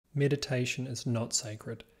Meditation is not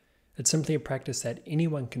sacred. It's simply a practice that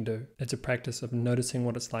anyone can do. It's a practice of noticing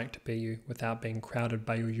what it's like to be you without being crowded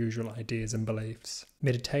by your usual ideas and beliefs.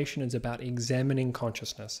 Meditation is about examining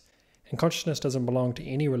consciousness, and consciousness doesn't belong to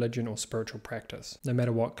any religion or spiritual practice, no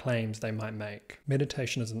matter what claims they might make.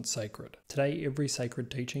 Meditation isn't sacred. Today, every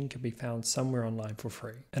sacred teaching can be found somewhere online for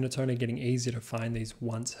free, and it's only getting easier to find these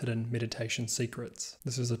once hidden meditation secrets.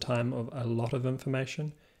 This is a time of a lot of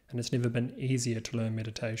information, and it's never been easier to learn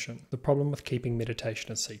meditation. The problem with keeping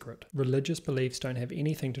meditation a secret: religious beliefs don't have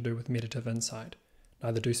anything to do with meditative insight,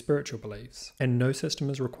 neither do spiritual beliefs, and no system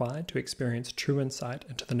is required to experience true insight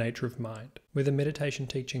into the nature of mind. Whether meditation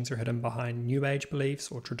teachings are hidden behind New Age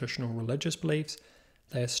beliefs or traditional religious beliefs,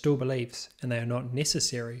 they are still beliefs, and they are not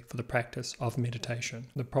necessary for the practice of meditation.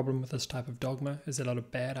 The problem with this type of dogma is that a lot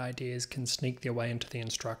of bad ideas can sneak their way into the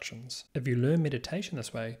instructions. If you learn meditation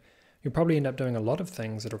this way, you'll probably end up doing a lot of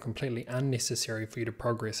things that are completely unnecessary for you to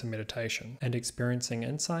progress in meditation, and experiencing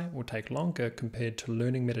insight will take longer compared to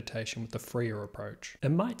learning meditation with the freer approach. It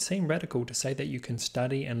might seem radical to say that you can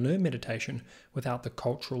study and learn meditation without the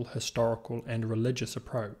cultural, historical, and religious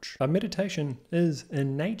approach, but meditation is,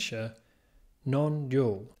 in nature,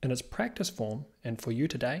 non-dual. In its practice form, and for you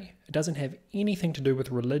today, it doesn't have anything to do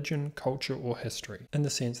with religion, culture, or history, in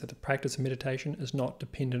the sense that the practice of meditation is not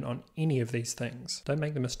dependent on any of these things. Don't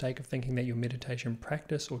make the mistake of thinking that your meditation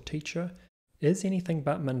practice or teacher is anything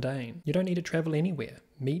but mundane. You don't need to travel anywhere,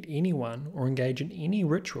 meet anyone, or engage in any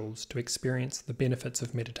rituals to experience the benefits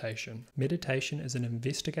of meditation. Meditation is an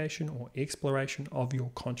investigation or exploration of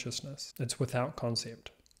your consciousness. It's without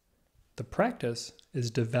concept. The practice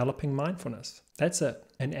is developing mindfulness. That's it.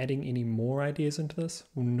 And adding any more ideas into this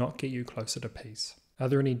will not get you closer to peace. Are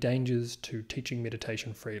there any dangers to teaching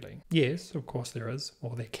meditation freely? Yes, of course there is,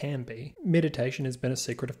 or there can be. Meditation has been a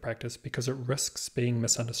secretive practice because it risks being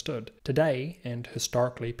misunderstood. Today, and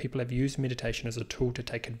historically, people have used meditation as a tool to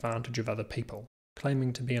take advantage of other people,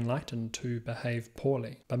 claiming to be enlightened to behave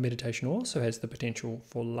poorly. But meditation also has the potential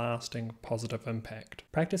for lasting positive impact.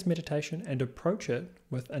 Practice meditation and approach it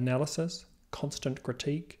with analysis, constant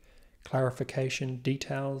critique, clarification,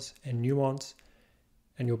 details, and nuance,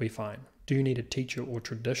 and you'll be fine. Do you need a teacher or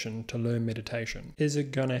tradition to learn meditation? Is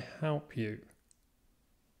it going to help you?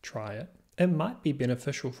 Try it. It might be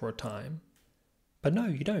beneficial for a time, but no,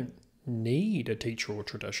 you don't need a teacher or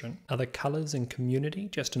tradition. Are the colors and community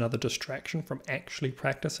just another distraction from actually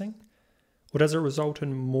practicing? Or does it result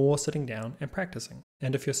in more sitting down and practicing?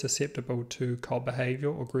 And if you're susceptible to cult behavior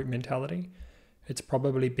or group mentality, it's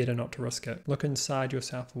probably better not to risk it. Look inside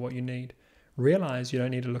yourself for what you need. Realize you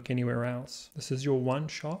don't need to look anywhere else. This is your one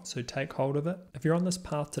shot, so take hold of it. If you're on this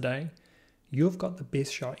path today, you've got the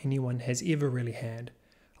best shot anyone has ever really had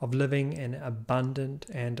of living an abundant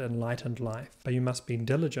and enlightened life. But you must be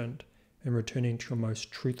diligent in returning to your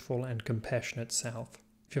most truthful and compassionate self.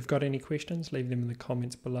 If you've got any questions, leave them in the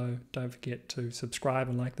comments below. Don't forget to subscribe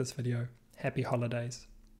and like this video. Happy holidays.